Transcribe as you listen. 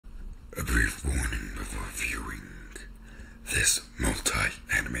viewing. This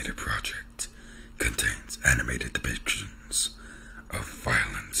multi-animated project contains animated depictions of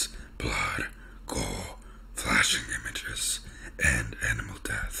violence, blood, gore, flashing images, and animal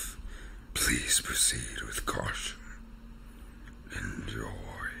death. Please proceed with caution. Enjoy.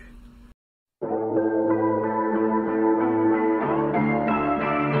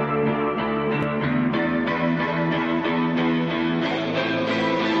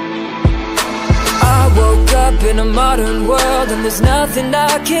 I woke up in a modern world and there's nothing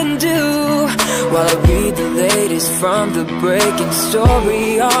I can do while I read the latest from the breaking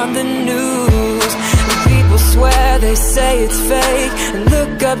story on the news. And people swear, they say it's fake, and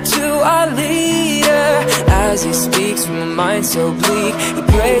look up to our leader as he speaks from a mind so bleak. He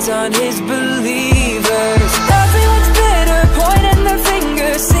preys on his believers. Everyone's bitter, pointing their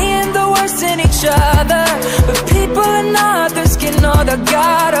fingers, seeing the worst in each other, but people are not their skin or the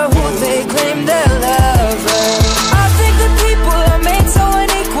god or who they claim they're lovers. I think that people are made so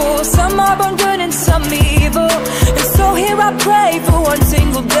unequal, some are born good and some evil, and so here I pray for one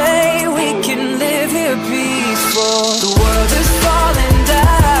single day we can live here peaceful. The world is falling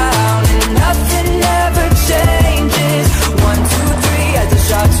down and nothing ever changes. 1, 2, 3 as the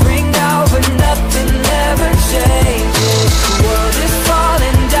shots ring out, but nothing ever changes. The world is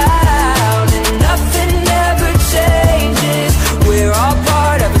falling down and nothing ever changes. We're all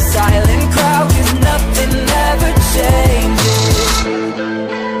part of a silent crowd, 'cause nothing ever changes.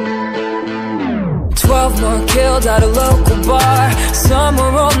 12 more killed at a local bar, some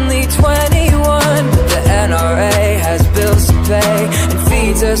were only 21, but the NRA has bills to pay and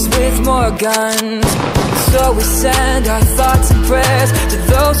feeds us with more guns. So we send our thoughts and prayers to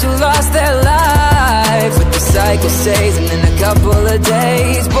those who lost their lives. But the cycle stays, and in a couple of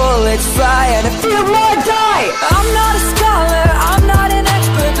days bullets fly and a few more die. I'm not a scholar, I'm not an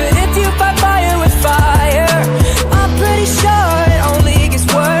expert, but if you fight fire with fire, I'm pretty sure it only gets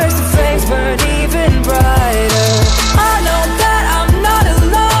worse. The flames burn even brighter. I know that I'm not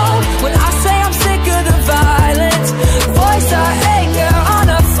alone when I say I'm sick of the violence. Voice our anger on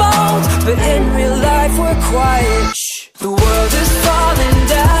our phones, but in real life we're quiet. Shh. The world is falling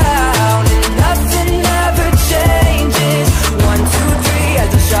down and nothing ever changes. 1, 2, 3 as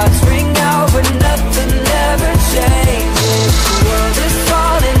the shots ring out, but nothing ever changes. The world is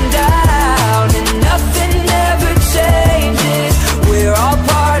falling down and nothing ever changes. We're all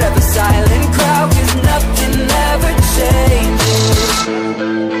part of a silent crowd, 'cause nothing ever changes.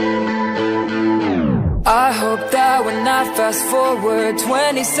 I hope that when I fast forward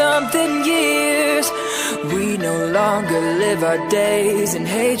 20-something years, we no longer live our days in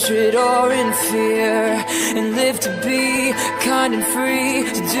hatred or in fear, and live to be kind and free,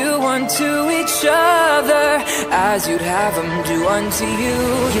 to do unto each other as you'd have them do unto you,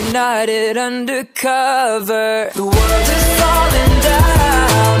 united under cover. The world is falling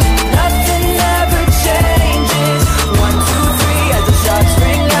down and nothing ever changes. 1, 2, 3 as the shots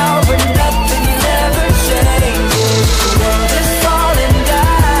ring out, but nothing ever changes. The world is falling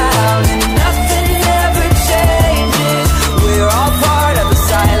down and nothing ever changes. We're all part of a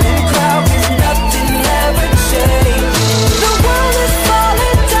silent crowd, 'cause nothing ever changes. The world is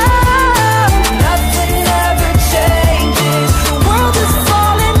falling down, nothing ever changes. The world is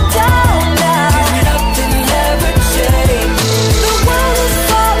falling down now, nothing ever changes. The world is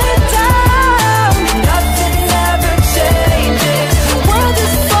falling down, nothing ever changes. The world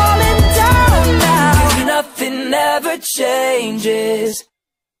is falling down now, nothing ever changes.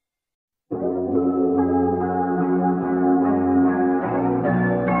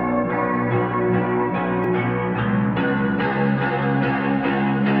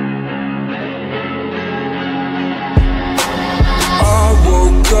 I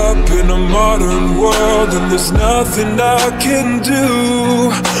woke up in a modern world and there's nothing I can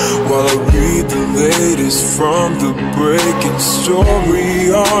do while I read the latest from the breaking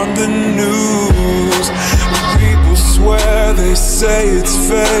story on the news. People swear, they say it's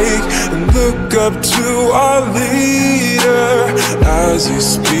fake, and look up to our leader as he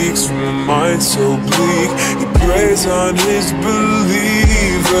speaks from a mind so bleak. He preys on his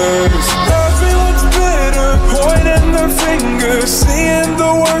believers. Everyone's bitter, pointing their fingers, seeing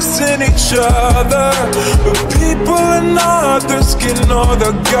the worst in each other, but people are not their skin or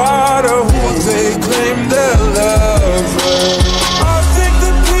the god or who they claim they're lovers. I think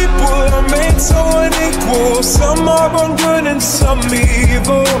that people are made so unequal, some are born good and some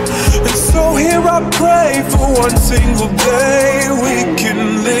evil, and so here I pray for one single day we can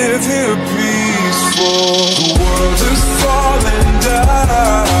live here peaceful. The world is falling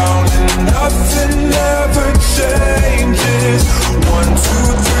down and nothing ever changes. 1, 2,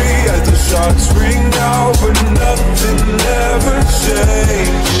 3